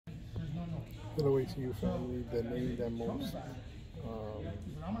Hello, ACU family. The name that most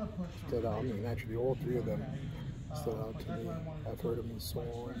stood out, I mean, actually, all three of them stood out to me. I've heard them in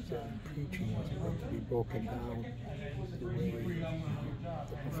songs and preaching was meant to be broken down the way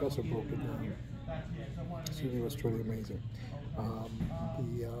the professor broke it down. Excuse me, was truly amazing. The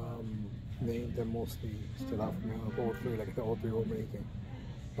name that mostly stood out for me out of all three, like I said, all three were amazing.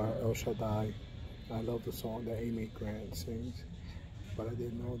 El Shaddai. I love the song that Amy Grant sings, but I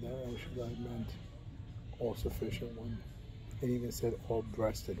didn't know that El Shaddai meant all-sufficient one. It even said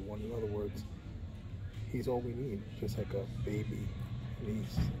all-breasted one. In other words, he's all we need, just like a baby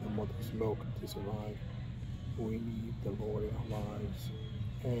needs the mother's milk to survive. We need the Lord in our lives.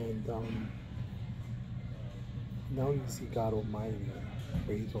 And not only is he God Almighty,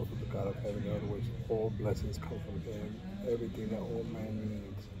 but he's also the God of heaven. In other words, all blessings come from him. Everything that all man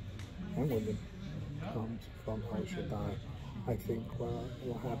needs and women comes from El Shaddai. I think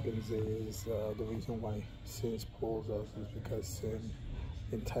what happens is the reason why sin pulls us is because sin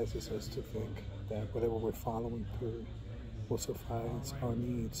entices us to think that whatever we're following through will suffice our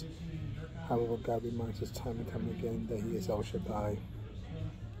needs. However, God reminds us time and time again that he is El Shaddai.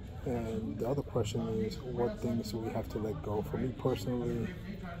 And the other question is, what things do we have to let go? For me personally,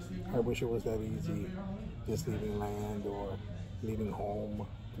 I wish it was that easy, just leaving land or leaving home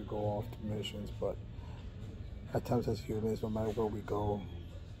to go off to missions, but at times as humans, no matter where we go,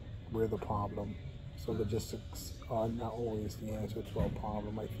 we're the problem. So logistics are not always the answer to our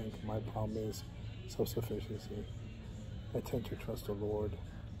problem. I think my problem is self-sufficiency. I tend to trust the Lord.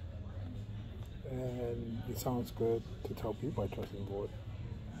 And it sounds good to tell people I trust the Lord.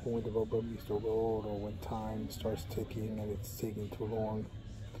 But when the rubber meets the road, or when time starts ticking and it's taking too long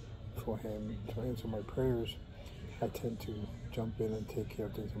for him to answer my prayers, I tend to jump in and take care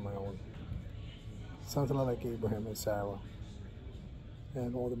of things on my own. Sounds a lot like Abraham and Sarah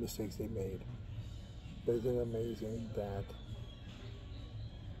and all the mistakes they made. But isn't it amazing that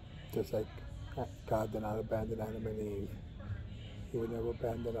just like God did not abandon Adam and Eve, he would never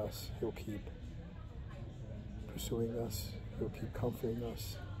abandon us. He'll keep pursuing us. He'll keep comforting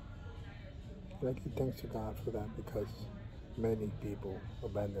us. And I give thanks to God for that, because many people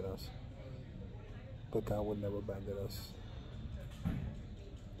abandon us, but God would never abandon us.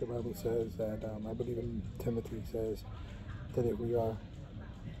 The Bible says that, I believe in Timothy says that if we are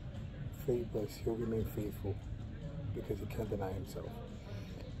faithless, he'll remain faithful, because he can't deny himself.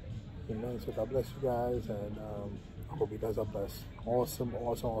 Amen. So God bless you guys, and I hope you guys are blessed. Awesome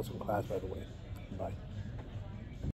class, by the way. Bye.